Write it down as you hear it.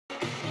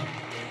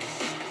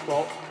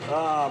Well,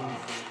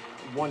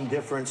 one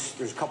difference,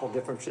 there's a couple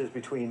differences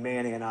between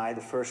Manny and I.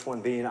 The first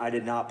one being I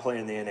did not play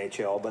in the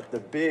NHL, but the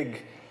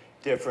big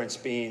difference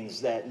being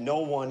that no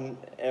one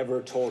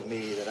ever told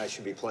me that I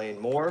should be playing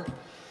more.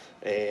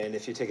 And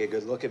if you take a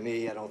good look at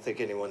me, I don't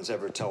think anyone's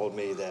ever told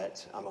me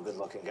that I'm a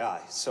good-looking guy.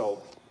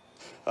 So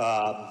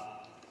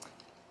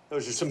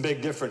those are some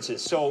big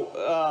differences. So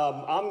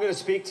I'm going to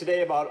speak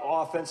today about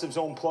offensive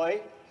zone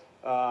play.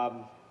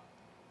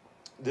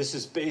 This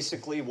is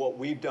basically what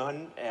we've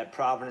done at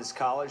Providence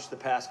College the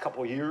past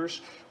couple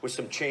years with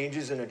some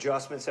changes and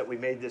adjustments that we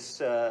made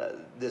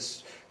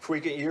this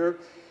frequent year.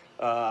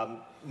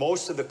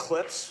 Most of the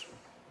clips,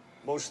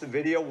 most of the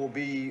video will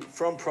be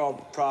from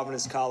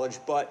Providence College,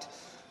 but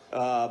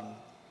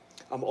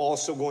I'm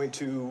also going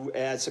to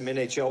add some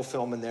NHL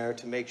film in there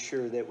to make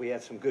sure that we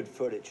have some good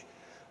footage.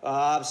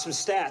 Some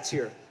stats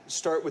here.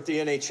 Start with the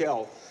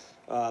NHL.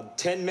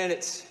 10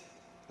 minutes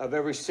of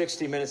every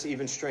 60 minutes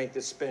even strength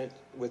is spent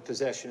with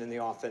possession in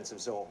the offensive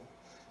zone.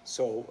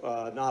 So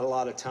not a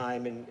lot of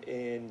time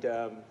and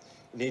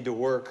need to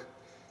work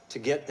to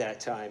get that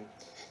time.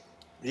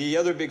 The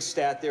other big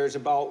stat there is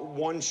about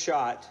one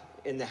shot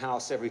in the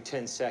house every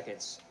 10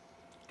 seconds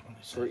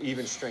for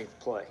even strength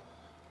play.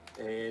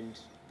 And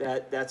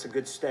that's a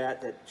good stat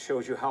that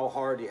shows you how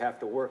hard you have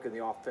to work in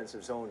the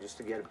offensive zone just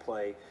to get a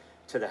play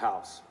to the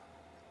house.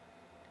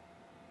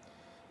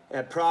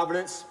 At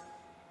Providence,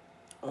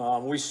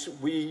 one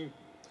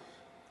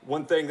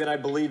thing that I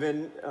believe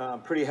in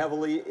pretty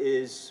heavily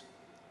is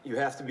you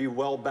have to be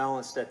well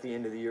balanced at the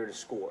end of the year to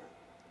score.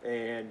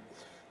 And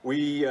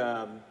we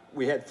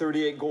had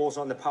 38 goals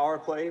on the power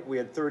play, we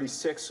had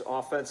 36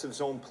 offensive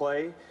zone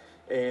play,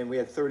 and we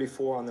had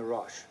 34 on the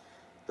rush.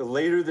 The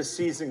later the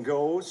season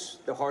goes,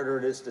 the harder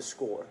it is to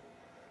score.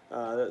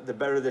 The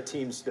better the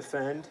teams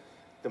defend,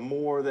 the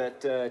more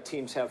that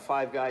teams have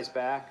five guys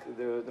back,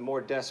 the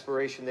more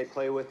desperation they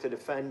play with to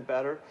defend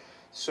better.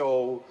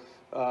 So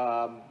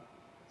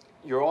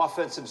your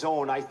offensive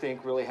zone, I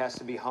think, really has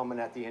to be humming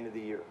at the end of the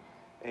year.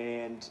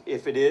 And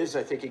if it is,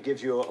 I think it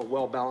gives you a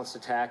well-balanced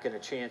attack and a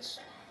chance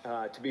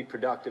to be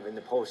productive in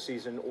the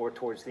postseason or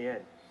towards the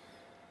end.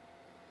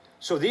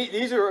 So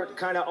these are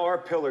kind of our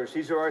pillars.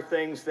 These are our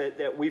things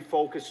that we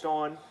focused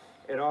on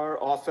in our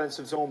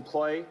offensive zone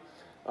play.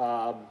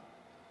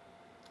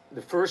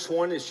 The first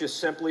one is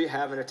just simply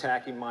have an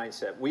attacking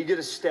mindset. We get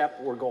a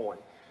step, we're going.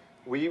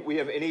 We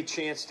have any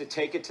chance to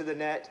take it to the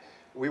net,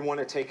 we want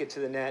to take it to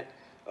the net.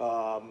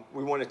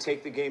 We want to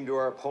take the game to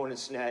our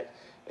opponent's net,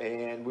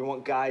 and we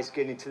want guys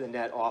getting to the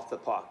net off the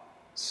puck.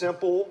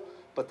 Simple,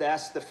 but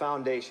that's the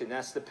foundation.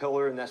 That's the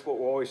pillar, and that's what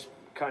we're always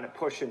kind of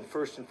pushing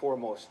first and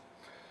foremost.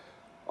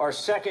 Our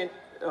second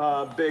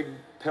big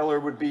pillar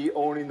would be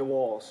owning the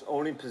walls,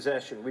 owning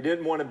possession. We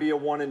didn't want to be a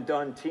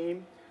one-and-done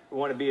team. We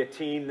want to be a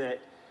team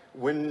that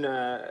when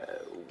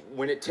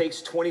it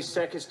takes 20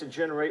 seconds to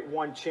generate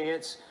one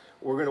chance,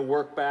 we're going to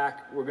work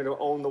back, we're going to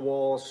own the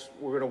walls,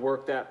 we're going to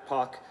work that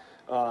puck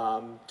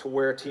to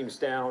wear teams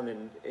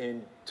down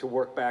and to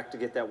work back to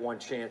get that one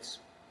chance.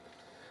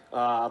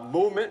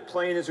 Movement,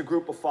 playing as a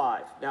group of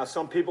five. Now,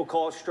 some people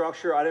call it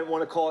structure. I didn't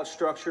want to call it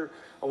structure.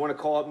 I want to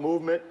call it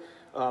movement.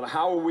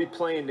 How are we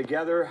playing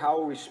together? How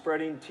are we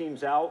spreading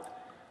teams out,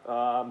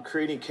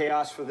 creating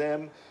chaos for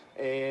them,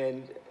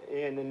 and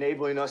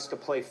enabling us to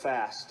play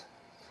fast?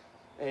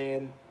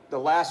 And the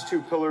last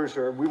two pillars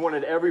are we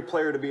wanted every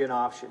player to be an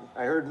option.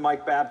 I heard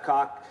Mike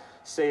Babcock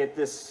say at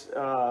this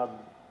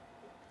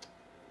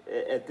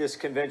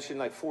convention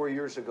like 4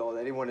 years ago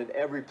that he wanted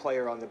every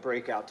player on the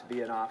breakout to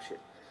be an option.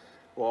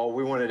 Well,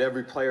 we wanted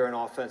every player in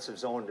offensive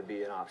zone to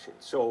be an option.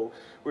 So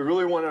we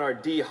really wanted our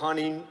D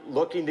hunting,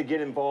 looking to get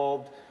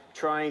involved,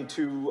 trying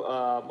to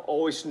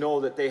always know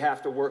that they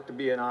have to work to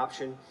be an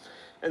option.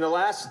 And the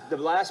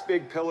last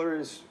big pillar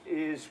is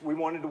we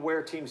wanted to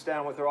wear teams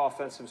down with their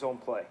offensive zone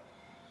play.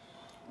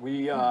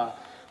 We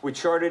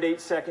charted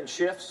 8-second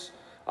shifts.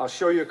 I'll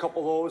show you a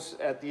couple of those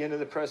at the end of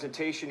the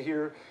presentation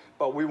here,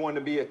 but we want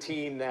to be a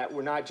team that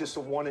we're not just a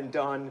one and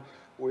done.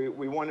 We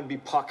want to be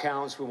puck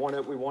hounds. We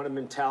want a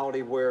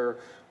mentality where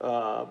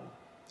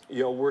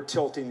we're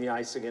tilting the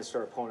ice against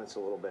our opponents a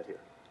little bit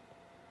here.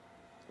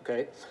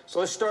 Okay, so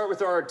let's start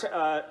with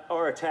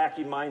our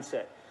attacking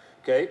mindset.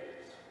 Okay,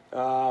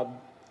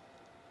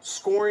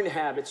 scoring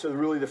habits are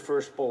really the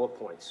first bullet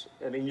points.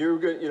 I mean, you're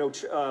good.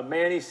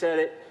 Manny said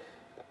it.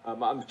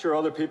 I'm sure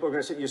other people are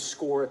going to say you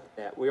score at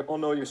the net. We all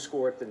know you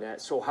score at the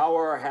net. So how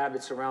are our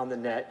habits around the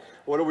net?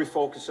 What are we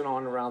focusing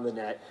on around the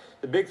net?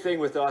 The big thing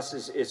with us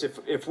is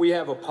if we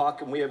have a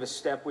puck and we have a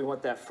step, we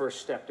want that first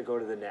step to go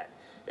to the net.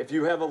 If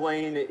you have a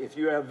lane, if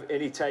you have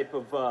any type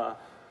of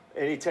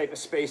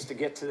space to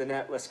get to the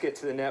net, let's get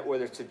to the net,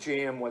 whether it's a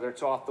jam, whether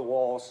it's off the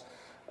walls,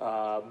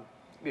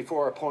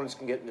 before our opponents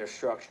can get in their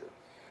structure.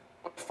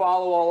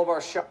 Follow all of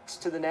our shots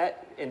to the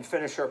net and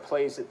finish our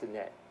plays at the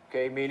net.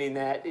 Okay, meaning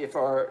that if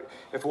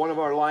one of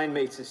our line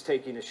mates is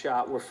taking a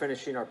shot, we're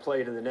finishing our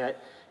play to the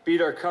net,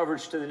 beat our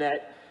coverage to the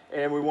net,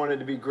 and we wanted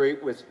to be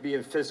great with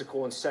being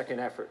physical and second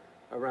effort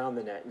around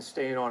the net and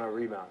staying on our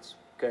rebounds.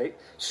 okay?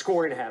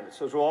 Scoring habits.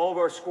 Those are all of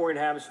our scoring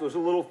habits. Those are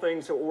little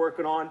things that we're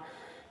working on.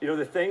 You know,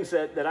 the things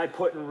that I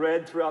put in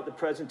red throughout the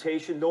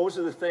presentation, those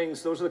are the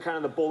things, those are the kind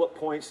of the bullet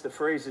points, the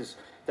phrases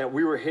that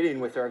we were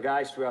hitting with our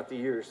guys throughout the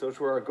years. Those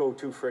were our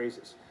go-to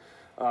phrases.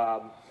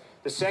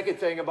 The second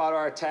thing about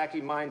our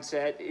attacking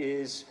mindset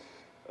is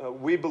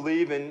we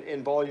believe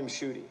in volume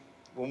shooting.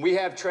 When we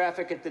have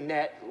traffic at the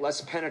net,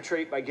 let's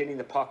penetrate by getting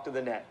the puck to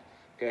the net,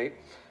 okay?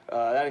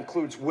 That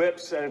includes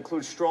whips, that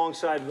includes strong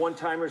side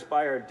one-timers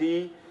by our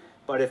D.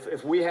 But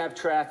if we have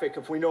traffic,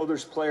 if we know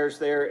there's players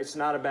there, it's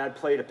not a bad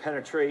play to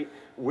penetrate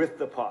with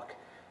the puck.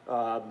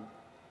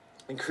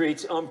 And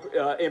creates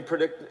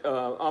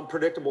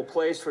unpredictable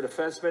plays for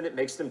defensemen. It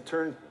makes them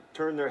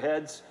turn their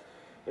heads,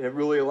 and it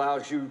really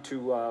allows you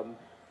to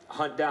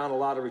hunt down a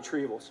lot of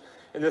retrievals.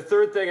 And the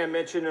third thing I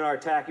mentioned in our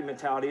attacking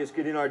mentality is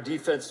getting our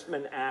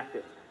defensemen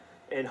active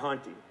and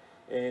hunting.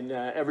 And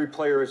every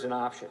player is an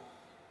option.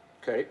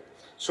 Okay,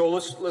 so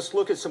let's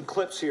look at some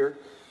clips here.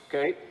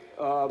 Okay.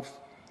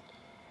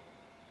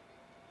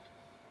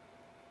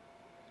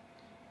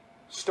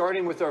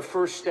 Starting with our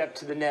first step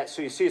to the net.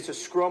 So you see it's a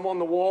scrum on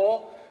the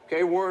wall.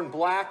 Okay, we're in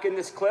black in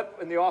this clip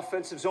in the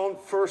offensive zone.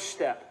 First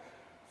step.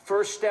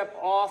 First step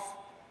off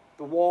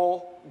the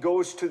wall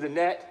goes to the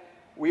net.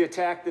 We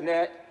attack the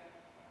net,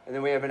 and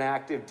then we have an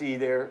active D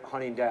there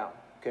hunting down.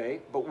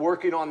 Okay, but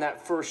working on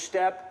that first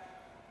step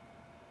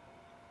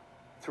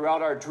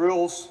throughout our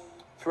drills,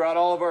 throughout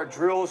all of our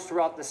drills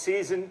throughout the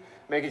season,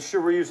 making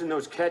sure we're using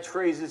those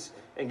catchphrases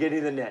and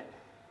getting the net.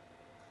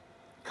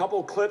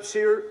 Couple clips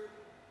here.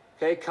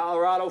 Okay,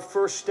 Colorado,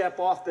 first step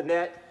off the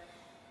net,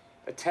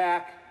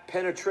 attack,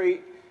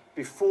 penetrate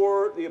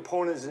before the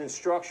opponent is in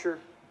structure.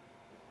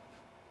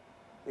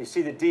 You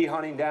see the D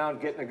hunting down,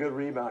 getting a good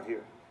rebound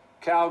here.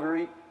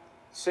 Calgary,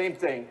 same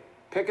thing.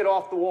 Pick it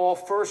off the wall,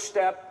 first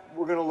step,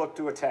 we're going to look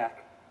to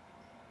attack.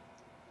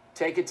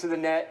 Take it to the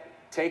net,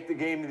 take the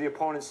game to the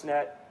opponent's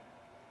net.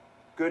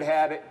 Good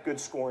habit, good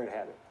scoring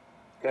habit.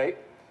 Okay?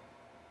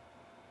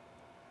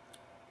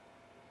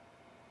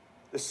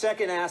 The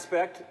second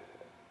aspect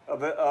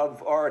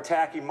of our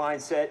attacking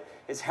mindset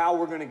is how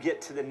we're going to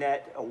get to the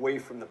net away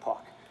from the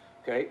puck,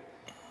 okay?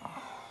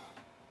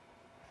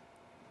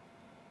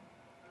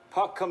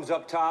 Puck comes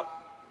up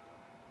top,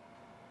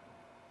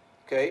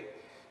 okay?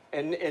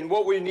 And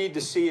what we need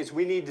to see is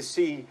we need to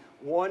see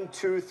 1,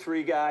 2,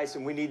 3 guys,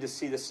 and we need to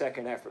see the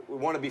second effort. We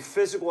want to be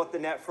physical at the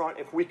net front.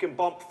 If we can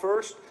bump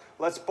first,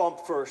 let's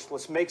bump first.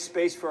 Let's make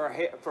space for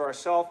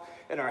ourselves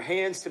and our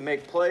hands to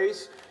make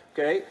plays,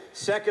 okay?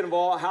 Second of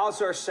all,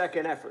 how's our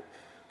second effort?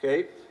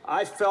 Okay,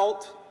 I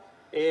felt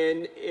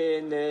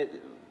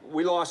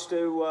we lost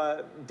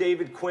to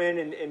David Quinn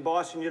in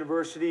Boston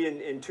University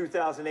in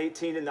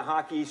 2018 in the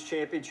Hockey East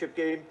Championship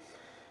game,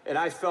 and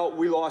I felt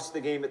we lost the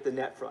game at the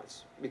net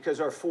fronts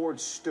because our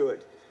forwards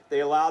stood.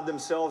 They allowed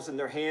themselves and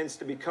their hands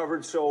to be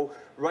covered. So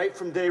right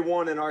from day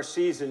one in our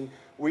season,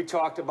 we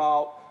talked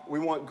about we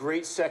want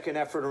great second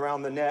effort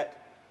around the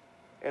net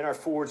and our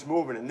forwards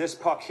moving. And this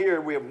puck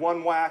here, we have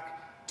 1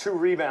 whack, 2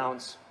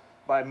 rebounds.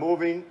 By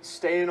moving,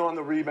 staying on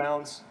the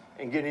rebounds,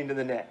 and getting to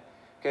the net.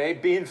 Okay,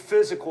 being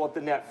physical at the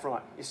net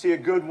front. You see a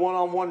good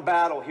one-on-one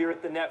battle here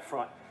at the net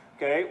front.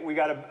 Okay, we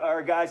got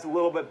our guys a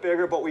little bit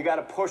bigger, but we got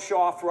to push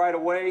off right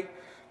away.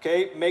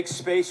 Okay, make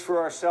space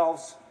for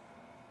ourselves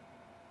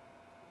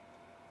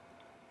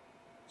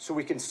so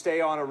we can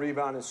stay on a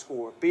rebound and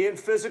score. Being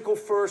physical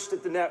first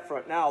at the net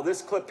front. Now,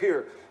 this clip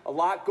here, a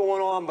lot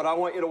going on, but I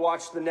want you to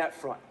watch the net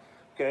front.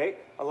 Okay,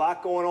 a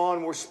lot going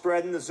on. We're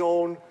spreading the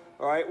zone.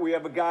 All right, we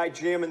have a guy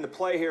jamming the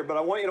play here, but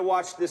I want you to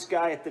watch this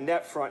guy at the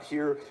net front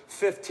here,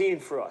 15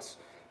 for us.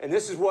 And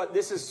this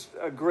is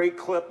a great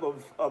clip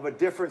of a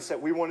difference that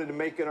we wanted to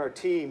make in our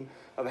team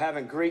of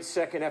having great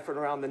second effort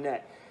around the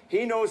net.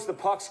 He knows the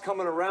puck's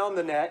coming around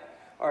the net.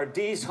 Our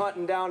D's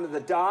hunting down to the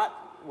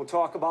dot. We'll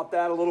talk about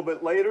that a little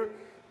bit later,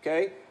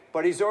 okay?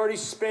 But he's already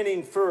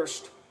spinning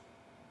first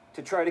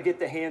to try to get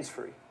the hands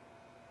free.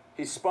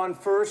 He spun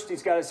first.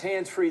 He's got his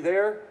hands free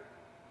there.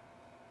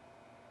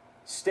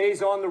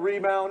 Stays on the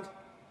rebound,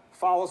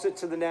 follows it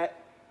to the net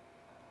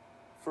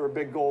for a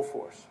big goal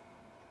for us.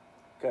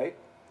 Okay?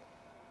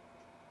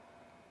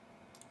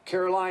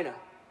 Carolina,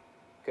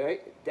 okay?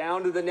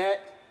 Down to the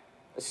net,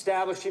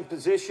 establishing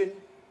position,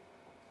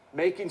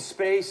 making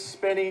space,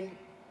 spinning.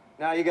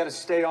 Now you got to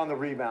stay on the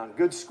rebound.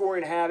 Good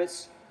scoring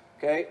habits,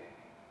 okay?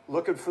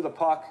 Looking for the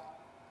puck.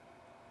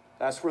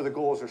 That's where the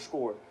goals are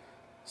scored.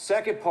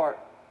 Second part,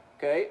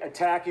 okay?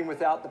 Attacking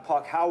without the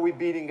puck. How are we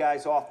beating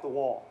guys off the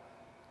wall?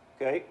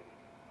 Okay?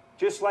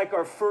 Just like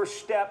our first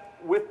step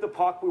with the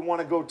puck, we want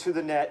to go to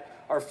the net.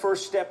 Our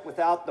first step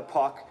without the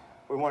puck,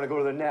 we want to go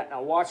to the net.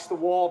 Now watch the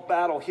wall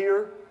battle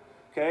here.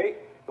 Okay?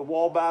 The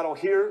wall battle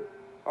here.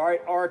 All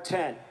right,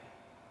 R10.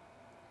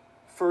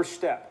 First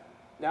step.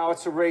 Now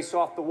it's a race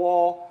off the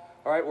wall.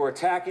 All right, we're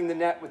attacking the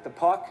net with the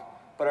puck,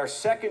 but our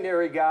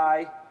secondary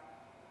guy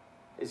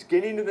is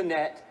getting to the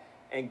net,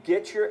 and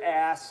get your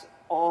ass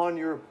on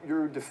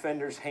your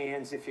defender's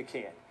hands if you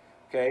can.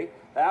 Okay?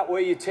 That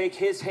way you take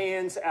his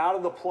hands out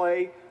of the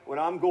play. When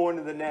I'm going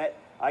to the net,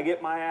 I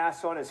get my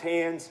ass on his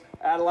hands.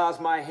 That allows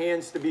my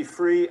hands to be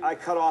free. I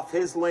cut off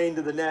his lane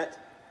to the net,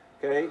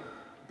 okay?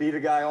 Beat a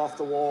guy off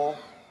the wall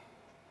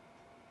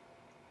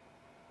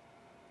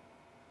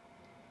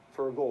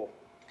for a goal,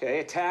 okay?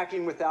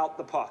 Attacking without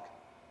the puck.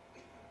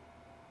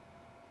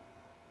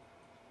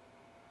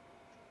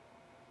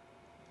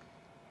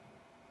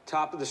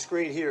 Top of the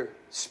screen here,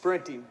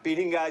 sprinting,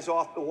 beating guys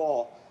off the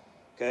wall,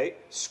 okay?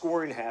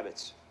 Scoring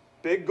habits.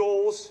 Big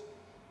goals,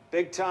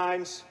 big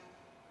times.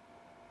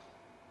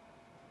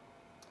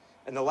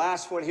 And the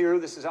last one here,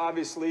 this is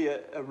obviously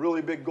a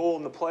really big goal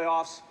in the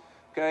playoffs,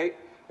 okay?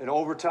 An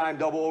overtime,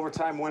 double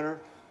overtime winner.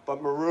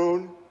 But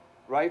Maroon,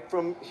 right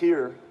from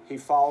here, he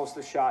follows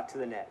the shot to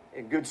the net.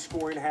 And good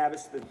scoring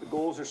habits, the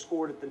goals are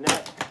scored at the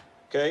net,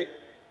 okay?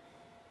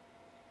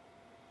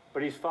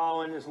 But he's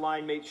following his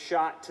line mate's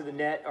shot to the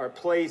net, or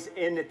plays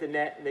in at the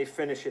net, and they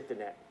finish at the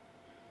net.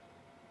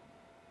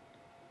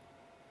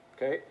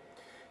 Okay?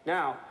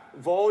 Now,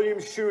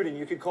 volume shooting.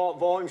 You could call it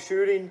volume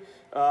shooting,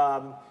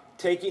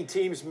 taking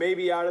teams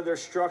maybe out of their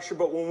structure.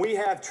 But when we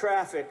have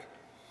traffic,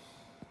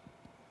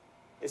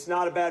 it's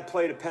not a bad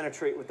play to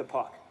penetrate with the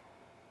puck.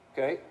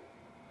 Okay?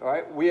 All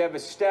right? We have a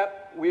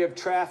step. We have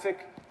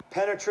traffic.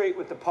 Penetrate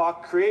with the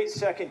puck. Create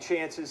second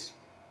chances.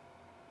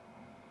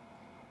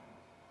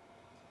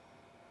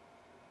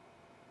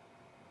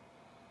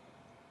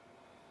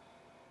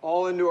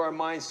 All into our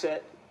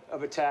mindset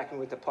of attacking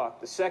with the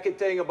puck. The second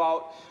thing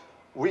about,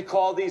 we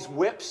call these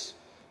whips,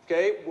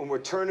 okay? When we're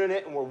turning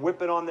it and we're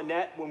whipping on the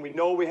net, when we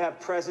know we have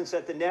presence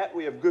at the net,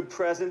 we have good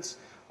presence.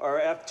 Our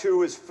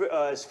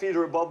F2 is feet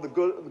are above the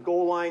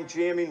goal line,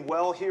 jamming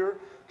well here,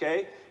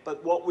 okay?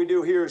 But what we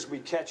do here is we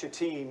catch a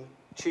team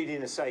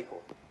cheating a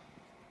cycle,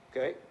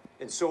 okay?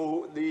 And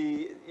so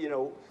the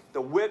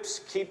whips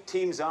keep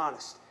teams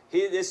honest.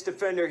 This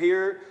defender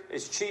here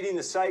is cheating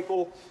the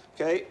cycle,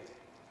 okay?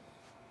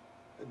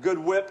 A good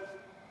whip,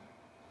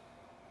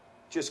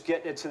 just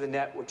getting it to the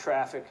net with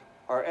traffic.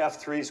 Our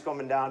F3 is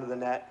coming down to the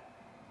net.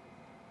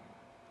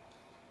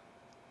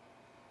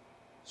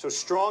 So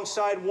strong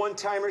side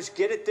one-timers,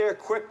 get it there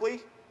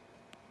quickly.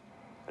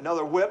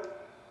 Another whip,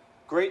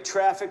 great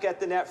traffic at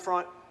the net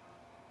front.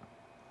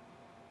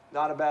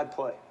 Not a bad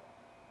play.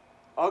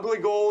 Ugly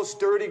goals,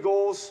 dirty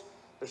goals,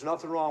 there's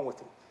nothing wrong with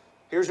them.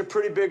 Here's a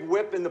pretty big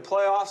whip in the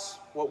playoffs,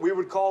 what we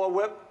would call a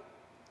whip.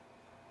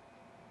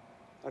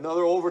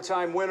 Another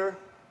overtime winner.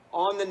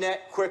 On the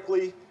net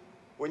quickly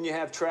when you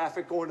have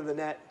traffic going to the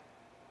net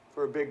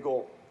for a big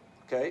goal,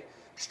 okay?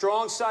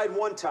 Strong side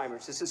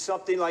one-timers. This is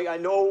something like, I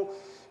know,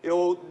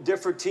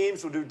 different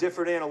teams will do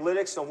different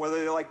analytics on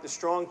whether they like the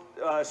strong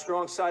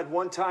side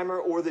one-timer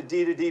or the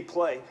D-to-D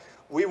play.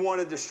 We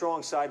wanted the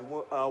strong side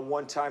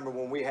one-timer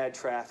when we had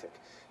traffic.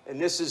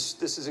 And this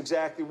is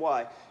exactly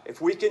why.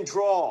 If we can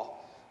draw,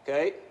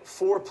 okay,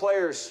 4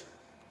 players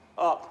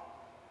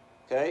up,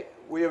 okay,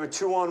 we have a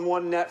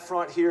 2-on-1 net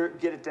front here,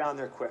 get it down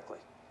there quickly.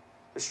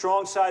 The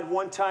strong side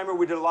one-timer,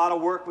 we did a lot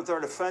of work with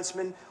our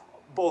defensemen,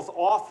 both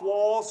off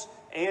walls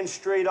and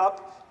straight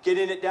up,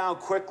 getting it down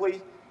quickly.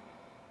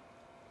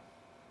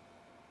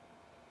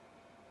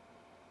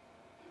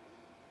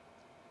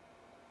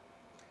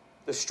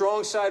 The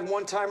strong side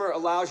one-timer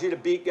allows you to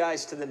beat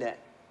guys to the net.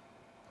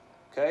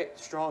 Okay,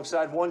 strong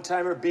side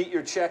one-timer, beat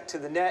your check to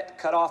the net,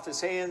 cut off his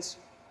hands.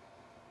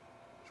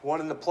 There's one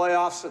in the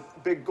playoffs, a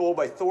big goal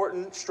by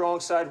Thornton.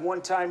 Strong side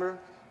one-timer,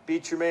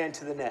 beat your man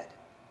to the net.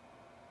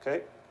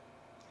 Okay?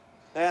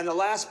 And the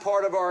last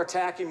part of our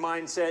attacking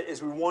mindset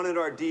is we wanted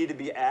our D to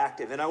be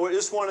active. And I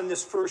just want in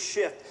this first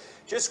shift,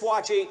 just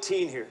watch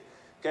 18 here,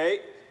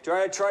 okay?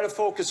 Try to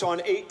focus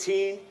on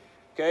 18,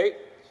 okay?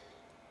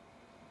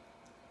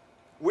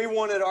 We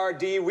wanted our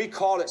D, we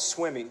called it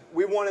swimming.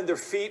 We wanted their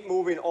feet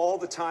moving all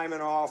the time in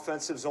our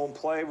offensive zone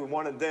play. We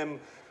wanted them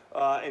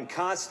in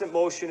constant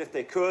motion if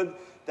they could.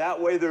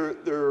 That way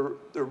they're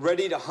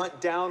ready to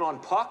hunt down on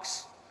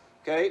pucks,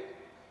 okay?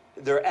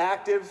 They're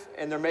active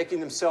and they're making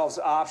themselves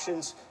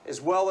options,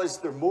 as well as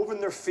they're moving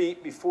their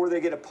feet before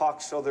they get a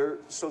puck, so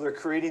they're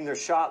creating their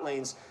shot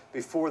lanes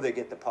before they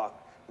get the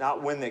puck,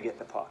 not when they get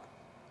the puck.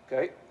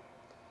 Okay?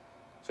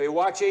 So you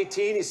watch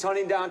 18, he's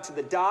hunting down to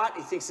the dot,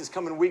 he thinks he's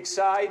coming weak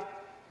side,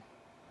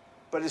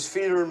 but his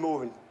feet are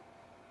moving.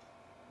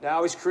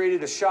 Now he's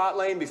created a shot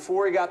lane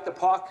before he got the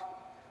puck.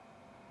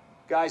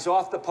 Guys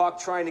off the puck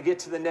trying to get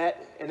to the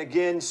net, and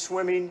again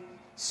swimming,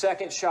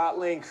 second shot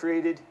lane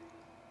created.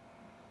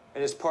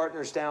 And his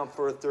partner's down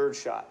for a third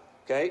shot,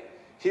 okay?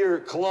 Here,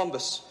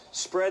 Columbus,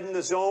 spreading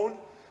the zone,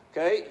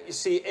 okay? You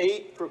see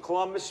 8 for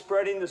Columbus,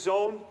 spreading the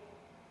zone.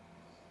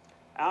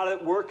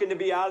 Working to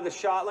be out of the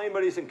shot lane,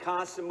 but he's in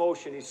constant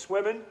motion. He's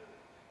swimming,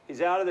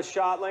 he's out of the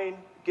shot lane,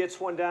 gets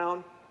one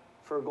down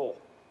for a goal,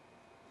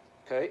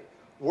 okay?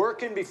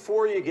 Working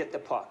before you get the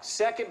puck.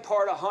 Second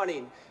part of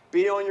hunting,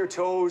 be on your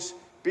toes,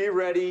 be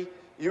ready.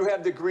 You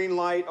have the green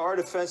light, our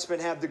defensemen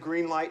have the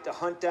green light to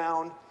hunt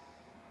down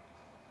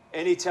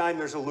anytime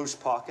there's a loose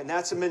puck, and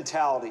that's a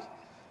mentality.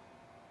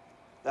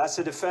 That's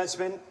a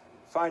defenseman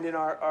finding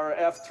our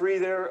F3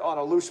 there on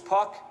a loose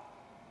puck.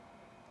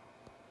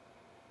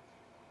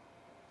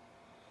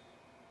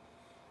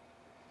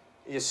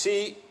 You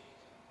see,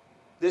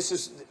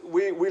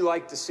 we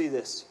like to see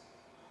this,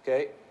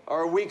 okay?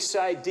 Our weak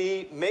side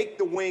D, make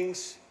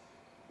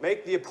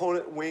the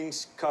opponent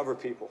wings cover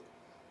people.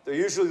 They're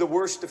usually the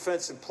worst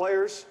defensive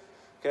players,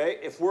 okay?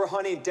 If we're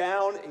hunting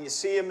down, and you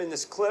see him in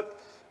this clip,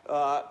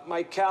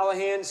 Mike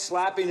Callahan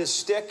slapping his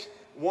stick,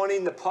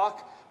 wanting the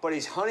puck, but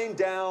he's hunting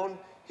down,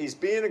 he's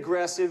being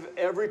aggressive,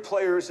 every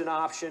player is an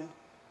option,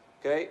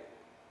 okay?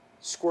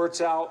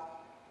 Squirts out,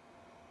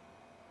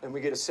 and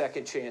we get a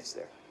second chance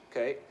there,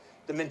 okay?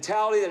 The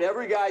mentality that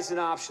every guy's an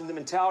option, the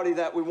mentality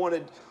that we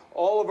wanted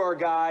all of our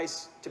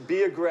guys to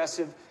be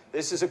aggressive.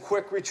 This is a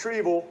quick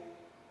retrieval.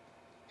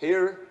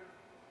 Here,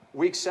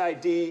 weak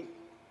side D,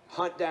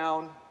 hunt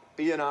down,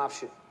 be an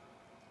option.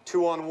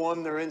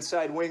 2-on-1, their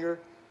inside winger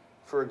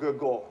for a good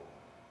goal,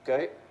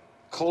 okay?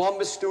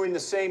 Columbus doing the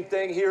same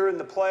thing here in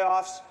the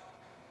playoffs.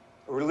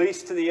 A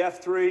release to the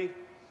F3.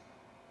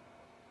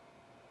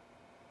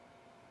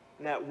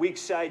 And that weak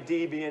side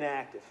D being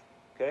active,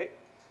 okay?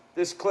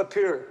 This clip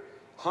here,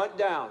 hunt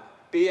down,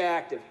 be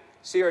active.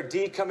 See our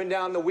D coming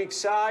down the weak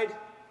side,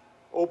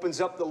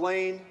 opens up the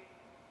lane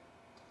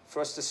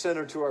for us to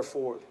center to our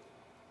forward,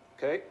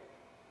 okay?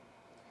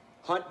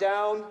 Hunt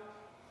down,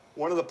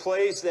 one of the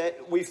plays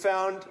that we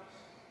found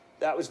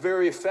that was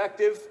very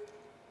effective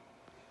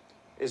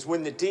is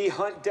when the D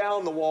hunt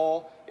down the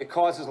wall, it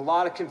causes a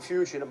lot of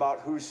confusion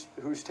about who's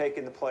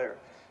taking the player.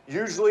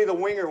 Usually the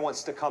winger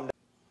wants to come down,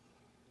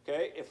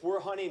 okay? If we're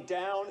hunting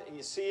down, and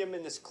you see him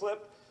in this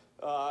clip,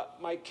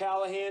 Mike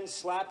Callahan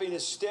slapping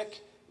his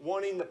stick,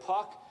 wanting the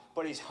puck,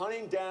 but he's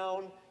hunting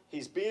down,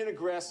 he's being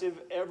aggressive,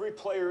 every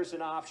player is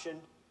an option,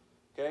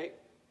 okay?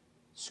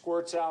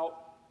 Squirts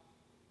out,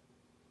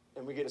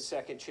 and we get a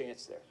second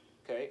chance there,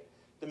 okay?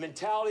 The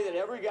mentality that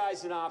every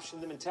guy's an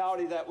option, the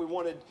mentality that we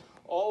wanted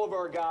all of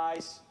our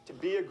guys to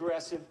be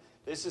aggressive.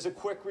 This is a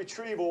quick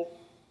retrieval.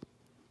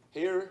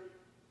 Here,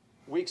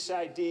 weak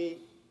side D,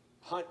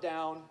 hunt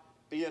down,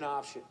 be an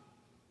option.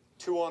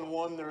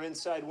 2-on-1, their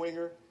inside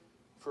winger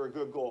for a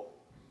good goal,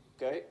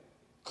 okay?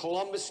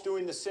 Columbus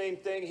doing the same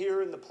thing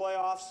here in the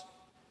playoffs.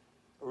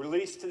 A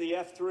release to the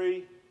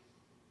F3.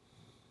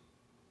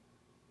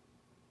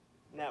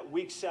 And that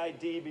weak side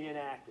D being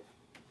active,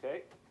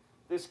 okay?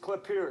 This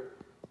clip here,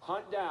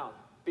 hunt down,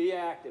 be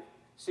active.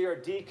 See our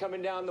D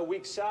coming down the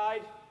weak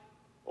side,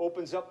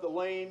 opens up the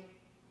lane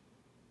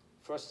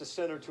for us to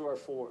center to our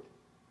forward,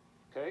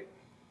 okay?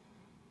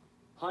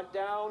 Hunt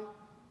down,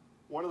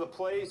 one of the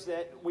plays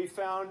that we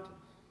found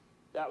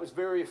that was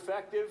very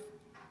effective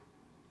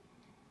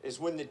is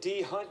when the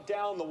D hunt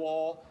down the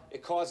wall,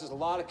 it causes a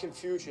lot of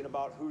confusion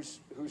about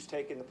who's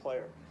taking the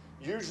player.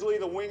 Usually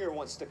the winger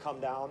wants to come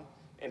down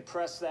and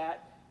press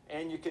that,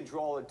 and you can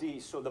draw a D.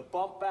 So the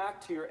bump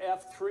back to your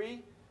F3,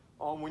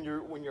 when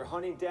you're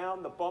hunting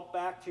down, the bump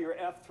back to your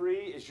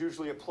F3 is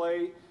usually a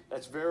play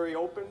that's very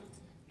open,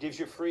 gives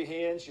you free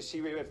hands. You see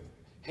we have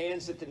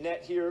hands at the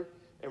net here,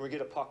 and we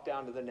get a puck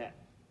down to the net.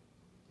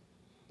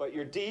 But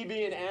your D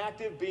being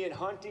active, being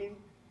hunting,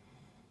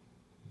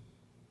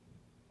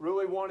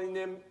 really wanting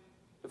them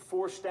to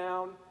force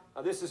down.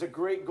 Now, this is a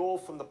great goal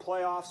from the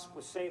playoffs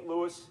with St.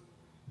 Louis,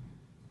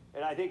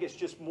 and I think it's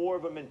just more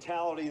of a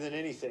mentality than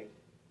anything.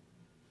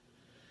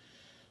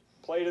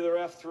 Play to their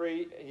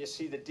F3, and you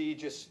see the D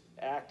just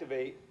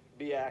activate,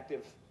 be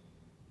active,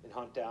 and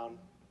hunt down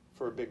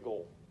for a big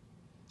goal.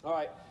 All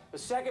right, the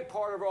second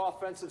part of our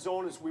offensive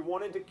zone is we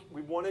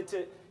wanted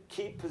to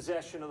keep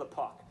possession of the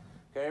puck.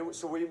 Okay,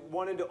 so we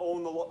wanted to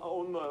own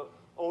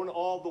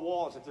all the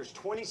walls. If there's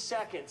 20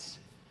 seconds,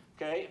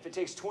 okay, if it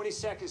takes 20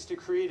 seconds to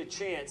create a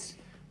chance,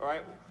 all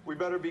right, we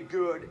better be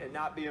good and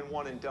not being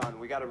one and done.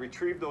 We got to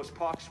retrieve those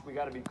pucks. We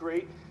got to be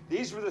great.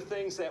 These were the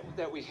things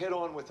that we hit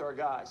on with our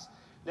guys.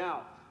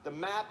 Now, the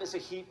map is a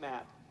heat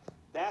map.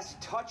 That's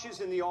touches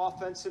in the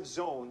offensive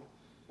zone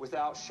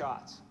without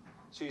shots.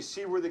 So you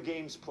see where the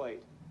game's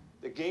played.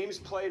 The game's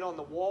played on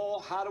the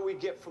wall. How do we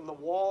get from the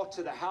wall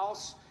to the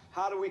house?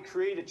 How do we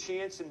create a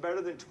chance in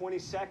better than 20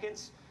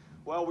 seconds?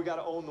 Well, we got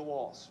to own the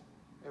walls,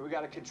 and we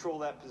got to control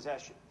that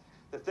possession.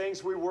 The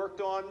things we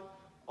worked on,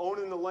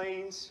 owning the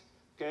lanes,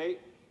 okay,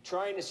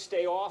 trying to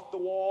stay off the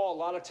wall. A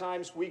lot of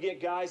times we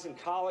get guys in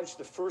college,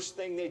 the first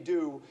thing they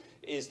do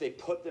is they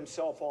put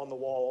themselves on the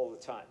wall all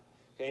the time.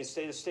 Okay,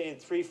 instead of staying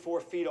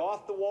 3-4 feet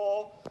off the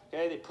wall,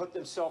 okay, they put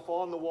themselves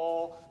on the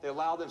wall. They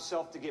allow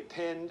themselves to get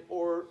pinned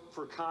or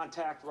for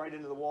contact right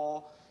into the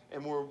wall,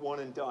 and we're one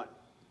and done,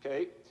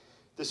 okay?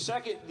 The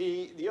second,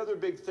 the other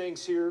big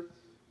things here,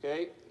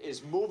 okay,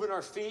 is moving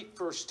our feet,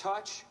 first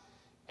touch,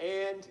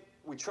 and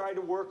we tried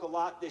to work a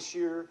lot this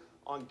year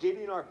on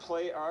getting our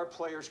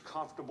players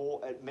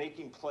comfortable at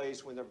making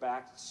plays when their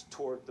back's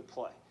toward the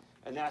play,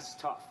 and that's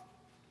tough.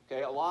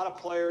 Okay, a lot of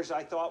players,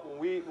 I thought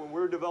when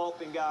we're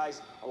developing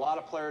guys, a lot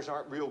of players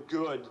aren't real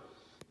good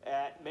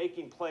at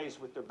making plays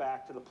with their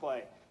back to the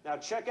play. Now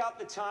check out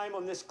the time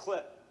on this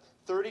clip,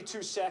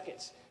 32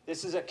 seconds.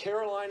 This is a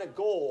Carolina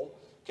goal,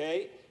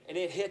 okay? And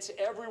it hits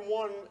every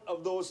one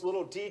of those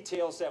little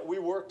details that we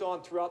worked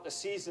on throughout the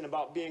season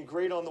about being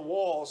great on the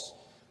walls,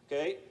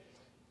 okay?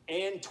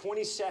 And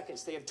 20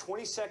 seconds. They have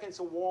 20 seconds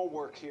of wall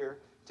work here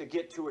to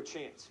get to a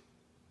chance.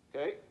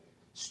 Okay?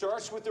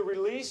 Starts with the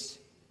release,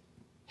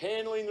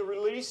 handling the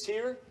release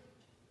here.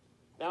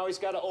 Now he's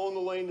got to own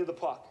the lane to the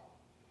puck.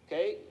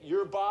 Okay?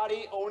 Your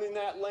body owning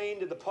that lane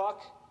to the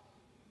puck.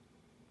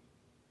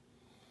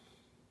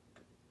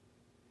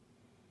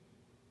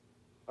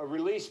 A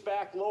release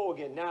back low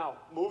again. Now,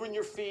 moving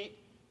your feet,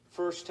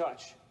 first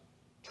touch.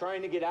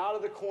 Trying to get out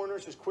of the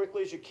corners as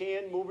quickly as you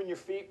can, moving your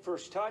feet,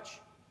 first touch.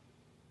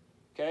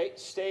 Okay,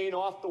 staying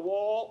off the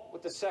wall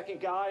with the second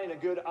guy in a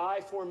good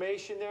I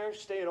formation there,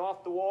 staying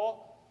off the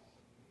wall.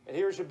 And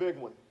here's a big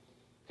one.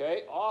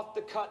 Okay, off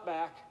the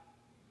cutback,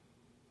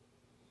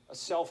 a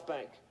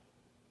self-bank.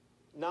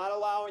 Not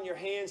allowing your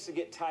hands to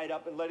get tied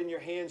up and letting your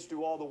hands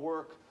do all the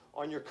work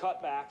on your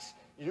cutbacks.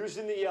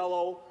 Using the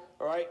yellow,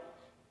 all right,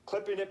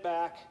 clipping it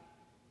back.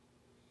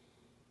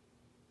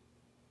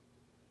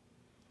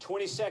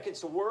 20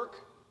 seconds of work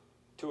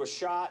to a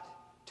shot,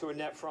 to a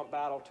net front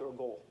battle, to a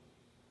goal.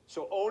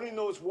 So owning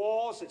those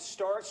walls, it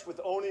starts with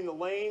owning the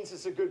lanes.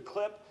 It's a good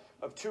clip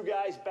of two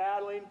guys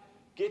battling.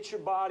 Get your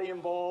body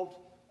involved,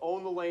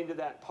 own the lane to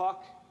that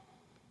puck,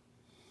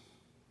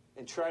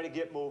 and try to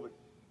get moving.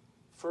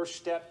 First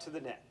step to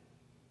the net.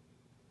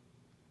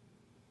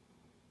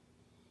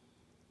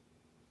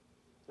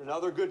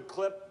 Another good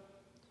clip,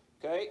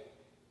 okay,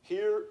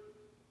 here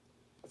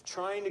of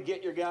trying to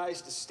get your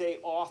guys to stay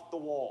off the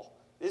wall.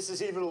 This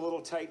is even a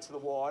little tight to the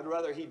wall. I'd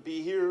rather he'd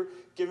be here,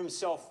 give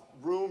himself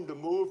room to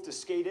move, to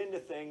skate into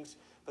things.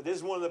 But this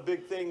is one of the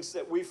big things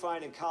that we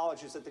find in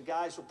college is that the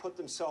guys will put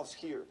themselves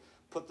here,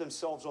 put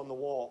themselves on the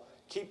wall.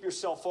 Keep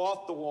yourself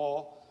off the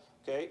wall,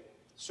 okay,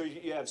 so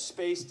you have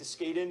space to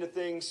skate into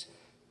things.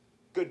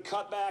 Good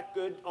cutback,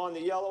 good on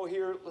the yellow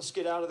here. Let's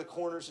get out of the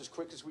corners as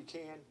quick as we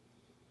can.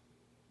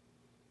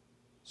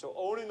 So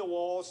owning the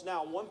walls.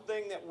 Now, one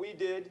thing that we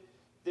did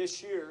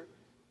this year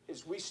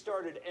is we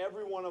started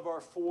every one of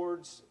our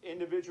forwards'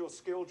 individual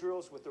skill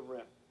drills with the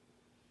rim,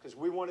 because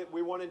we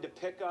wanted to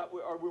pick up,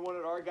 or we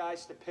wanted our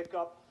guys to pick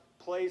up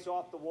plays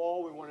off the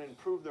wall. We wanted to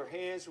improve their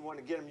hands. We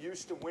wanted to get them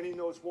used to winning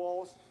those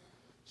walls.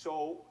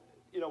 So,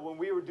 you know, when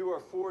we would do our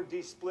forward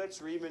D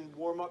splits or even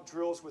warm-up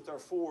drills with our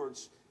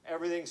forwards,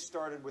 everything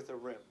started with a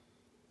rim.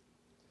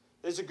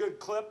 There's a good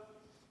clip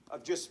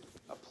of just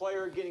a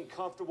player getting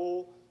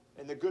comfortable,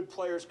 and the good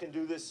players can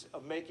do this,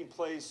 of making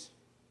plays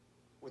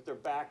with their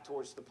back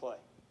towards the play.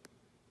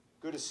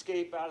 Good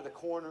escape out of the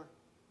corner,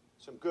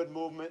 some good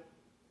movement,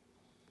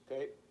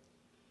 okay?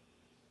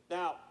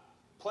 Now,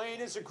 playing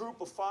as a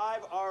group of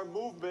five, our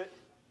movement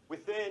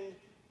within,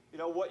 you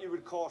know, what you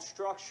would call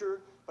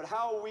structure, but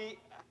how are we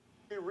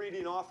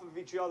reading off of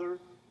each other?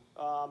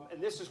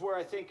 And this is where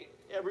I think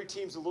every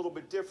team's a little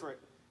bit different.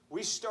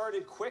 We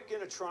started quick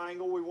in a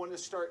triangle. We wanted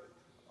to start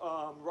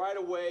right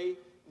away,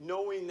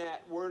 knowing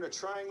that we're in a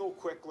triangle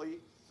quickly,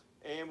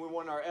 and we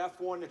want our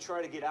F1 to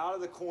try to get out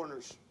of the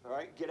corners, all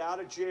right? Get out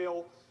of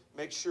jail,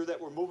 make sure that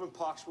we're moving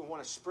pucks. We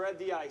want to spread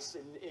the ice,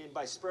 and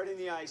by spreading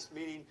the ice,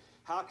 meaning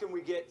how can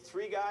we get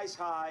three guys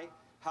high,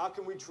 how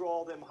can we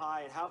draw them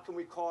high, and how can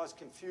we cause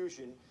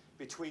confusion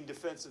between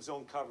defensive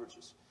zone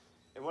coverages?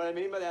 And what I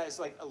mean by that is,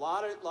 like, a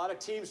lot of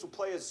teams will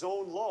play a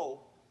zone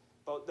low,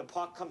 but the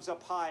puck comes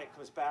up high, it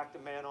comes back to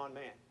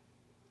man-on-man.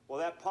 Well,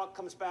 that puck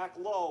comes back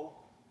low,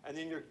 and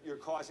then you're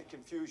causing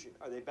confusion.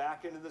 Are they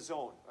back into the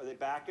zone? Are they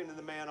back into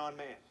the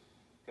man-on-man?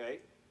 Okay?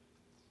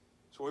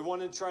 So we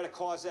wanted to try to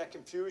cause that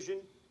confusion,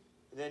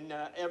 and then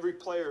every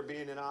player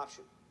being an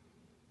option.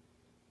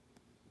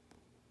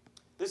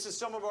 This is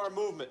some of our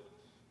movement,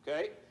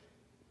 okay?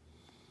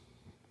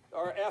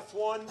 Our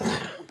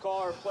F1, we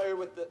call our player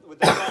with the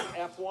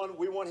F1.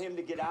 We want him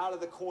to get out of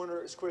the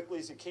corner as quickly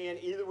as he can,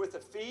 either with the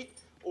feet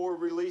or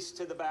release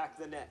to the back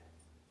of the net,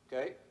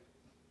 okay?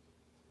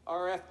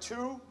 Our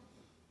F2,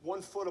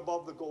 1 foot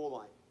above the goal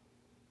line,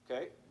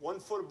 okay? 1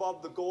 foot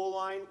above the goal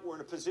line, we're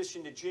in a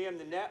position to jam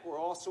the net. We're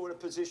also in a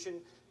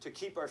position to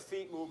keep our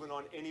feet moving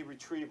on any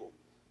retrieval,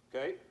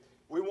 okay?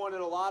 We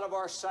wanted a lot of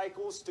our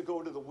cycles to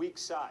go to the weak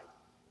side.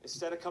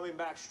 Instead of coming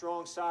back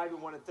strong side, we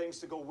wanted things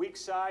to go weak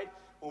side.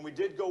 When we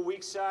did go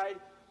weak side,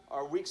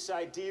 our weak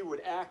side D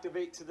would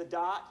activate to the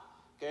dot,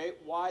 okay?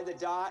 Why the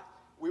dot?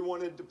 We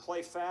wanted to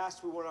play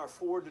fast. We wanted our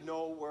forward to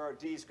know where our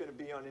D is going to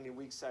be on any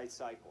weak side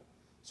cycle.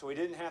 So he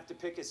didn't have to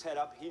pick his head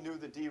up. He knew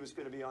the D was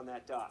going to be on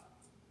that dot,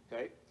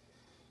 okay?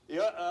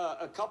 Yeah,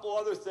 a couple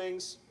other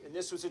things, and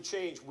this was a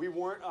change. We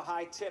weren't a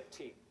high tip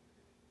team.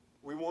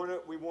 We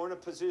weren't a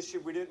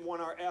position. We didn't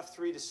want our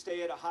F3 to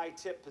stay at a high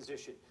tip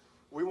position.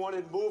 We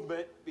wanted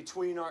movement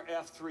between our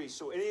F3.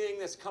 So anything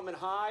that's coming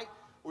high,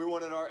 we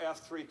wanted our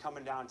F3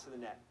 coming down to the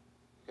net,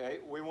 okay?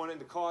 We wanted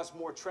to cause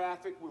more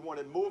traffic. We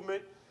wanted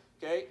movement,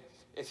 okay?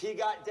 If he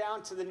got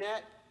down to the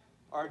net,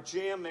 our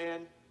jam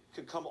man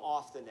could come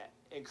off the net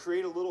and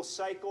create a little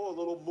cycle, a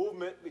little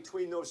movement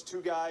between those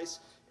two guys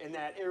in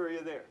that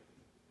area there.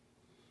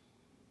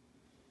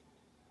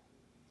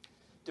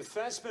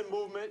 Defenseman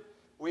movement,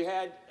 we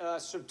had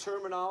some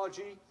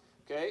terminology,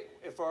 okay?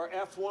 If our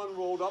F1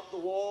 rolled up the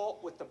wall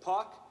with the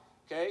puck,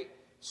 okay?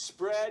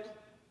 Spread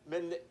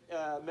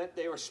meant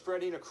they were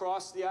spreading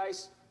across the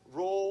ice.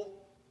 Roll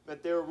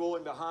meant they were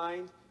rolling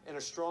behind. and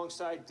a strong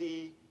side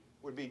D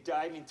would be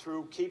diving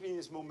through, keeping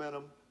his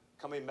momentum,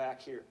 coming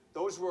back here.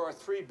 Those were our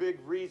 3 big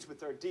reads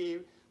with our D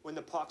when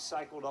the puck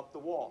cycled up the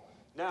wall.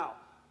 Now,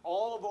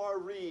 all of our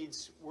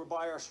reads were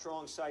by our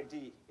strong side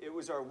D. It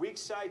was our weak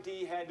side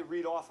D had to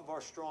read off of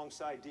our strong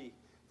side D.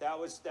 That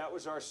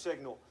was our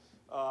signal.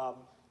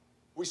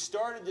 We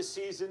started the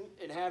season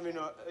in having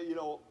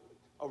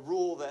a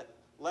rule that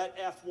let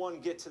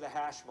F1 get to the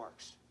hash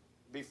marks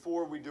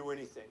before we do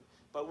anything.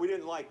 But we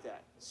didn't like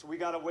that. So we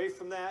got away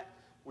from that.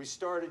 We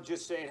started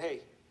just saying,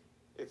 hey,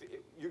 if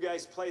you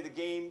guys play the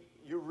game,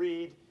 you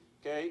read,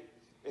 okay?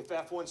 If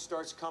F1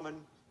 starts coming,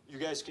 you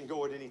guys can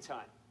go at any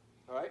time,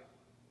 all right?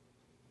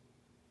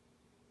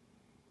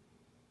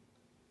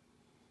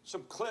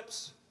 Some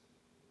clips,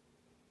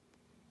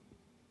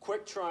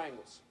 quick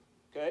triangles,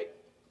 okay?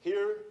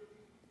 Here,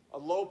 a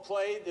low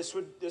play, this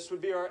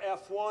would be our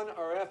F1,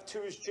 our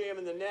F2 is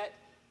jamming the net,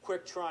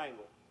 quick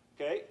triangle,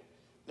 okay?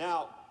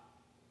 Now,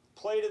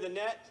 play to the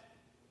net,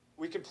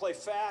 we can play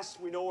fast,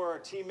 we know where our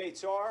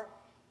teammates are.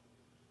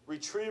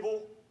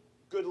 Retrieval,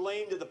 good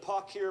lane to the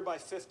puck here by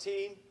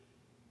 15.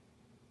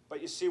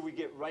 But you see we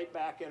get right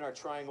back in our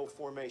triangle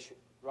formation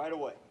right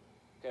away.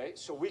 Okay,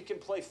 so we can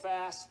play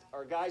fast.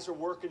 Our guys are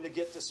working to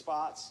get to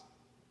spots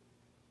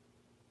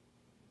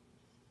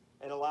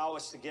and allow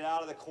us to get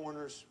out of the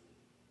corners.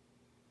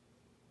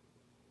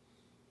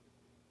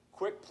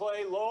 Quick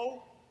play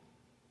low.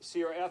 You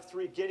see our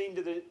F3 getting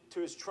to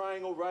his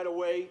triangle right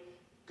away.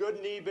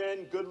 Good knee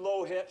bend, good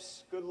low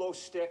hips, good low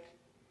stick,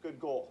 good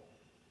goal.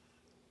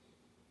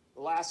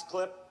 The last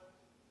clip,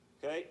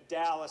 okay,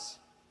 Dallas.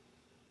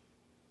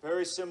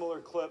 Very similar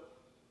clip.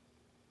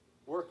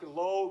 Working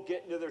low,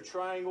 getting to their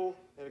triangle,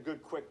 and a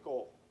good quick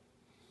goal.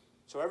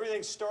 So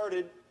everything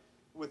started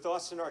with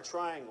us in our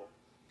triangle,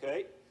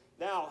 okay?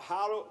 Now,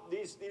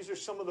 these are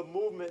some of the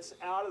movements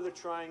out of the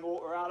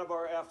triangle or out of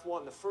our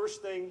F1. The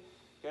first thing,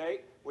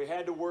 okay, we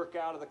had to work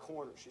out of the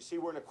corners. You see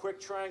we're in a quick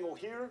triangle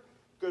here.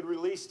 Good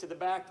release to the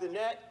back of the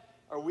net.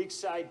 Our weak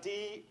side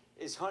D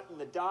is hunting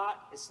the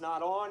dot. It's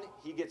not on.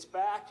 He gets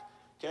back,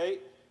 okay?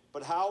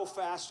 But how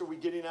fast are we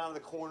getting out of the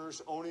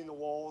corners, owning the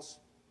walls?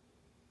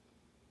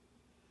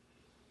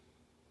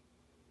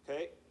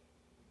 Okay?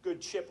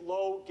 Good chip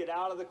low, get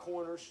out of the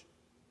corners.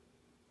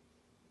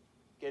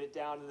 Get it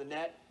down to the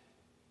net.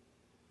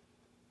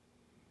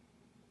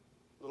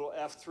 Little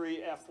F3,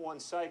 F1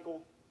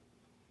 cycle.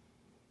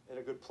 And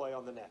a good play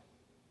on the net,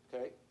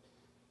 okay?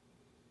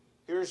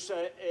 Here's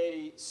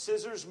a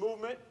scissors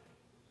movement,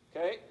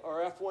 okay?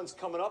 Our F1's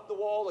coming up the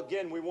wall.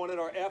 Again, we wanted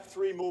our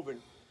F3 moving,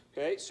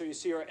 okay? So you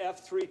see our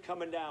F3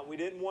 coming down. We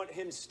didn't want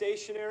him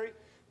stationary.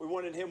 We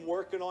wanted him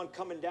working on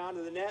coming down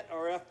to the net.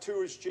 Our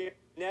F2 is jamming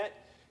net,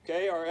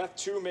 okay? Our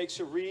F2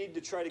 makes a read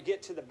to try to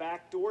get to the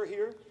back door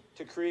here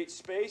to create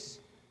space.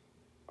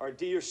 Our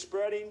D are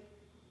spreading,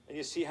 and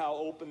you see how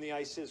open the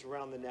ice is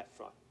around the net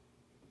front,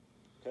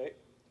 okay?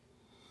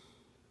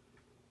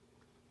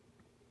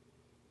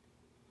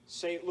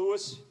 St.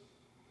 Louis,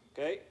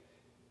 okay,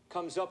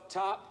 comes up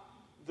top,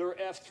 their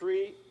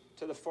F3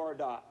 to the far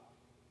dot,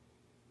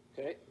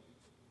 okay?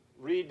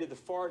 Read to the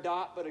far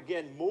dot, but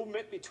again,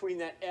 movement between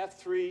that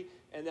F3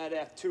 and that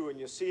F2. And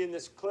you'll see in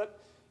this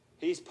clip,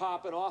 he's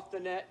popping off the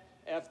net,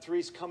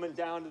 F3's coming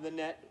down to the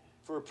net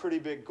for a pretty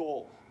big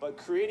goal. But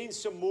creating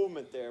some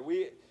movement there.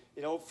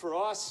 For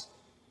us,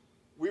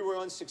 we were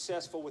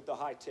unsuccessful with the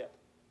high tip.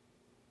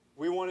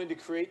 We wanted to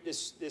create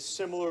this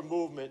similar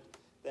movement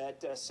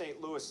that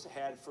St. Louis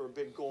had for a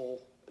big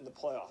goal in the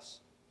playoffs.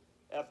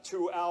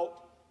 F2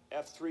 out,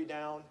 F3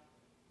 down,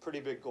 pretty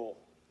big goal,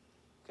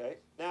 okay?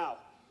 Now,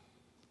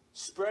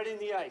 spreading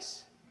the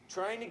ice,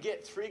 trying to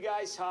get 3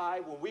 guys high.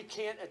 When we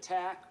can't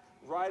attack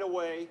right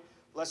away,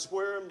 let's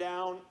wear them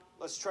down.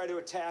 Let's try to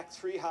attack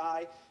 3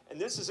 high. And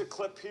this is a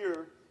clip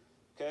here,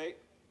 okay,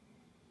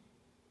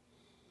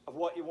 of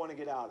what you want to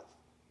get out of.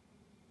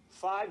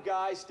 5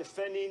 guys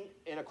defending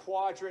in a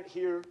quadrant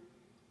here,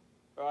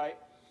 all right?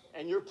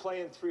 And you're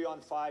playing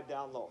 3-on-5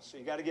 down low. So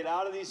you got to get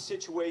out of these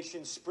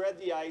situations, spread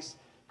the ice,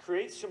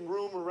 create some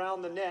room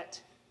around the net.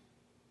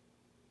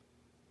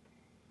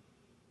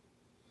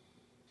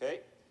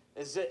 Okay?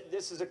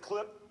 This is a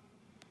clip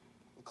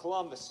of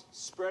Columbus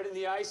spreading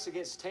the ice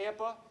against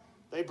Tampa.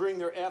 They bring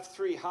their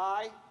F3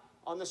 high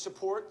on the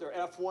support. Their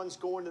F1's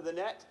going to the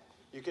net.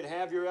 You can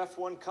have your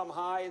F1 come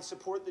high and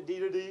support the D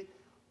to D.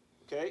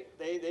 Okay?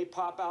 They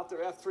pop out their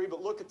F3,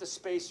 but look at the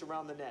space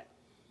around the net.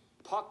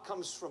 Puck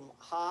comes from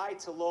high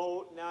to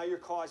low. Now you're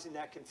causing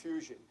that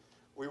confusion.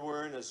 We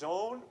were in a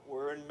zone.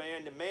 We're in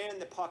man-to-man.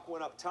 The puck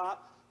went up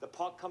top. The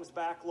puck comes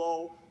back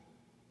low.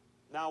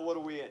 Now what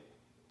are we in?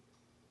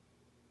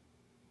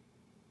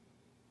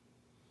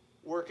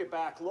 Work it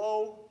back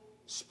low.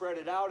 Spread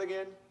it out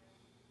again.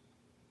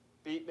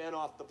 Beat men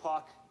off the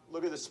puck.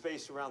 Look at the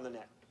space around the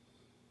net.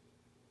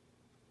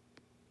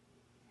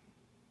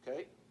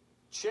 Okay?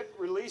 Chip,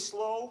 release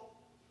low.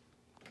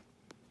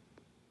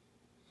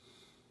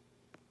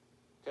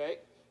 Okay,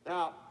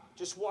 now,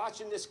 just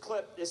watching this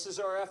clip, this is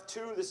our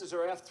F2, this is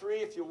our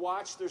F3. If you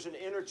watch, there's an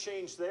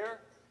interchange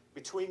there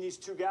between these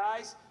 2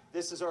 guys.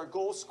 This is our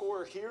goal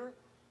scorer here.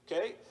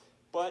 okay?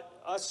 But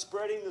us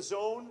spreading the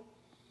zone,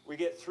 we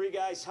get 3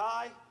 guys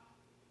high,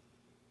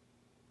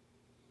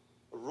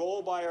 a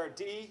roll by our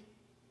D,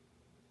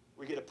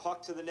 we get a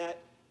puck to the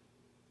net,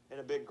 and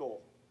a big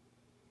goal.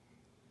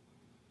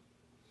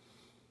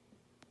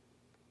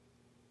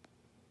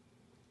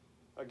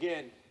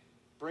 Again,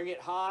 bring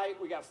it high.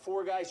 We got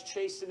 4 guys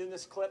chasing in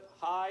this clip,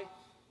 high.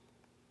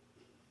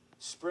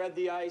 Spread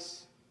the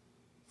ice.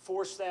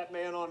 Force that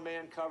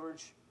man-on-man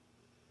coverage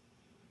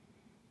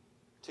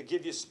to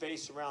give you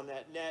space around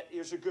that net.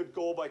 Here's a good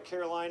goal by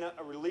Carolina.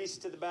 A release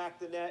to the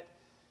back of the net.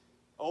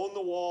 Own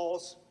the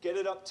walls. Get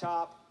it up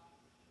top.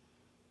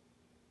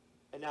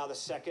 And now the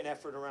second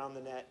effort around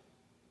the net.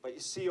 But you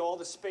see all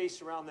the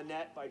space around the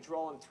net by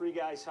drawing 3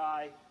 guys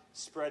high,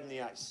 spreading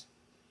the ice.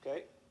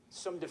 Okay?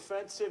 Some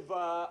defensive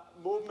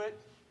movement.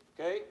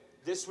 Okay?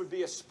 This would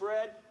be a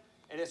spread,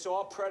 and it's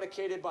all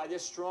predicated by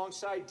this strong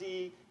side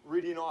D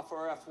reading off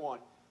our F1.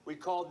 We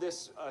called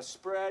this a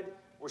spread.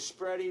 We're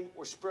spreading.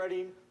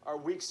 Our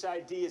weak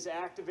side D is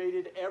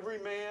activated. Every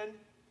man,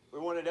 we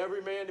wanted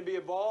every man to be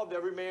involved,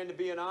 every man to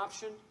be an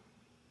option.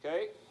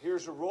 Okay?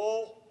 Here's a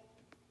roll.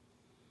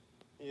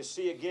 And you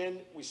see again,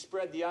 we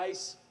spread the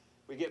ice.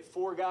 We get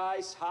 4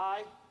 guys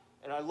high.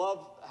 And I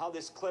love how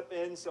this clip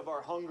ends of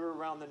our hunger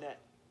around the net.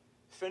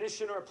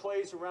 Finishing our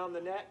plays around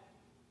the net.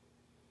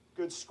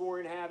 Good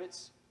scoring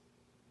habits.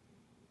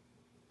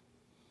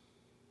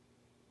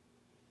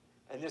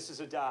 And this is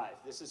a dive.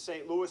 This is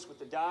St. Louis with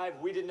the dive.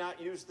 We did not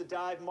use the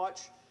dive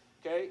much,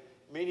 okay?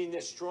 Meaning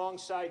this strong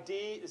side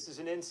D. This is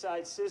an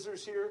inside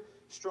scissors here.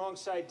 Strong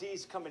side D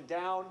is coming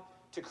down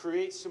to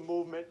create some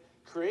movement,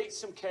 create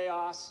some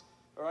chaos,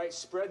 all right?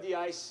 Spread the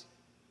ice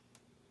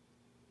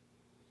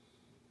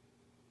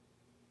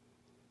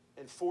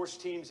and force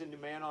teams into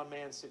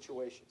man-on-man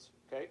situations,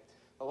 okay?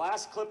 The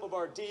last clip of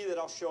our D that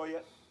I'll show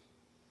you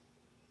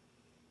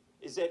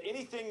is that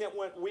anything that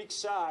went weak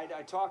side,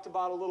 I talked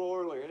about a little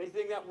earlier,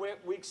 anything that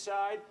went weak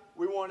side,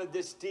 we wanted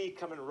this D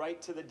coming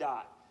right to the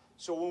dot.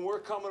 So when we're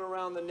coming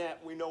around the net,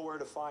 we know where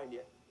to find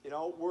you. You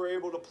know, we're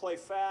able to play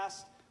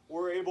fast.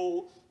 We're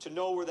able to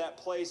know where that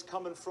play's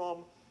coming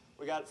from.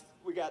 We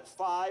got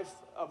 5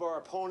 of our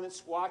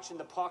opponents watching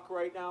the puck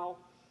right now.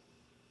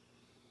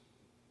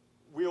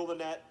 Wheel the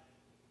net.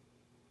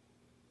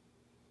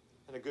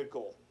 And a good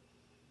goal.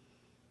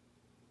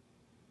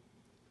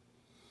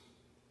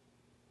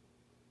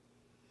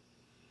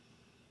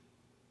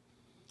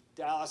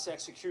 Dallas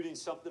executing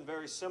something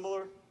very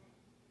similar.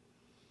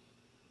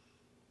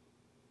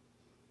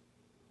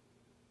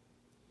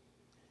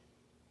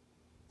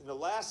 And the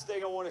last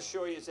thing I want to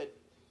show you is that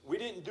we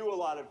didn't do a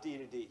lot of D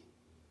to D.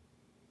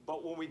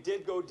 But when we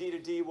did go D to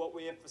D, what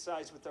we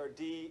emphasized with our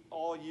D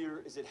all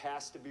year is it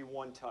has to be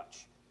one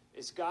touch.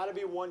 It's got to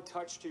be one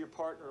touch to your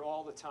partner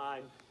all the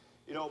time.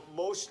 You know,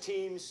 most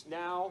teams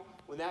now,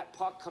 when that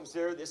puck comes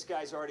there, this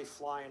guy's already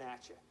flying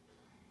at you.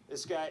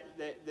 This guy,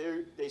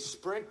 they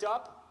sprint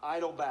up,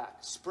 idle back.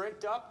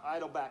 Sprint up,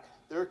 idle back.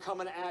 They're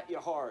coming at you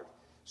hard.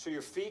 So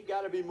your feet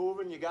got to be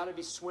moving, you got to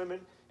be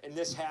swimming, and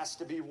this has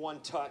to be one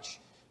touch,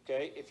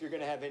 okay, if you're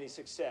going to have any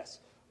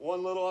success.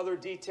 One little other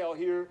detail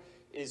here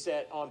is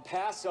that on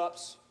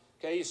pass-ups,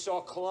 okay, you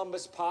saw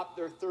Columbus pop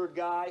their 3rd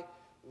guy.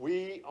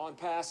 We, on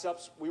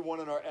pass-ups, we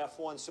wanted our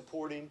F1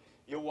 supporting.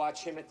 You'll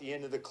watch him at the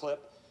end of the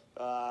clip.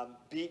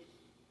 Beat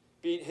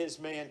his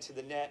man to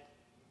the net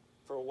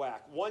for a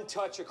whack. One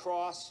touch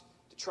across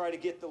to try to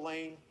get the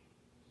lane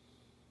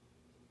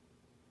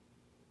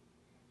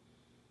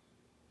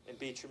and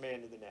beat your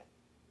man to the net.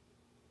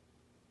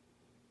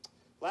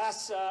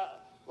 Last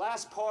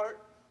part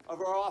of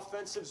our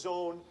offensive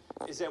zone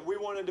is that we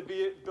wanted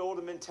to build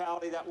a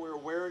mentality that we were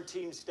wearing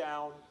teams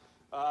down.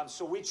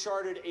 So we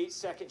charted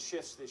 8-second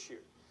shifts this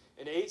year.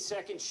 An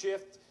 8-second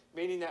shift,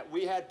 meaning that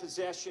we had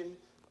possession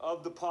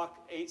of the puck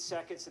 8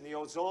 seconds in the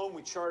O zone.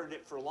 We charted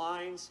it for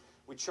lines.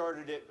 We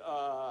charted it,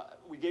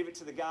 we gave it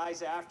to the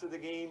guys after the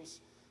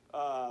games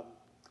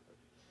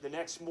the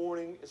next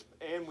morning,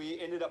 and we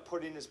ended up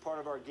putting as part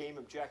of our game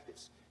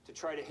objectives to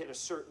try to hit a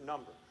certain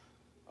number.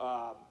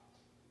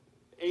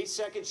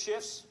 8-second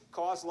shifts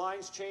cause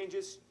lines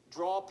changes,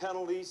 draw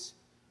penalties,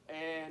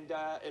 and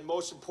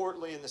most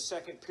importantly in the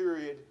second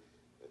period,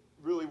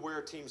 really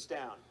wear teams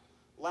down.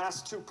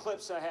 Last 2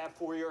 clips I have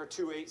for you are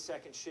 2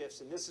 8-second shifts,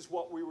 and this is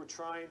what we were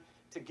trying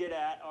to get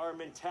at, our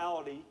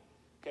mentality,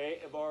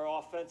 okay, of our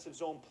offensive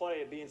zone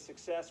play of being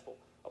successful.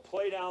 A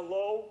play down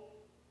low,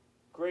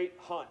 great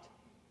hunt,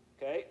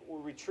 okay? We're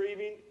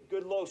retrieving,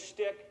 good low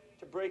stick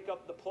to break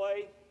up the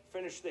play,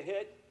 finish the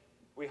hit.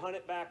 We hunt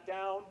it back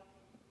down.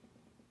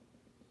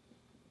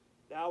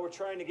 Now we're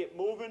trying to get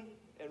moving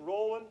and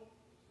rolling.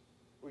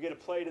 We get a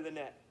play to the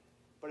net,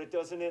 but it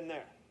doesn't end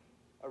there.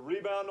 A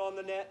rebound on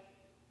the net.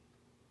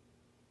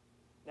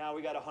 Now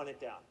we got to hunt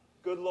it down.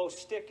 Good low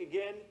stick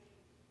again,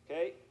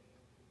 okay?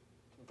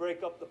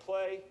 Break up the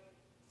play.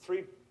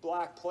 3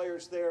 black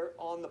players there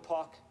on the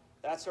puck.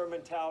 That's our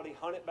mentality.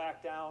 Hunt it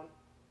back down.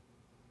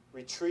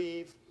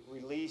 Retrieve,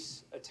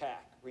 release,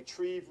 attack.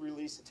 Retrieve,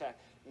 release, attack.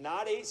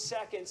 Not 8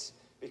 seconds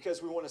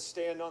because we want to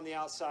stand on the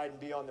outside and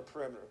be on the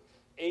perimeter.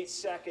 8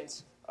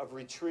 seconds of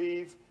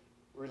retrieve,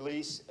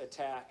 release,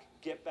 attack,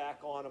 get back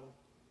on them,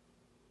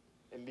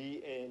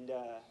 and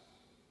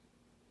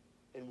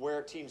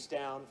wear teams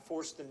down,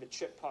 force them to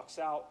chip pucks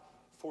out,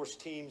 force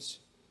teams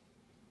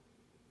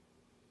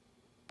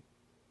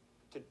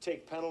to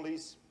take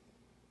penalties,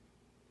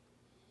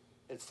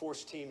 and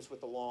force teams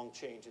with the long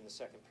change in the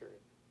second period.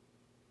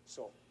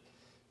 So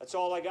that's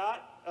all I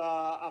got.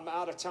 I'm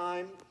out of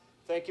time.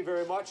 Thank you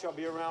very much. I'll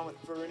be around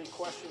for any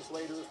questions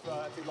later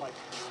if you'd like.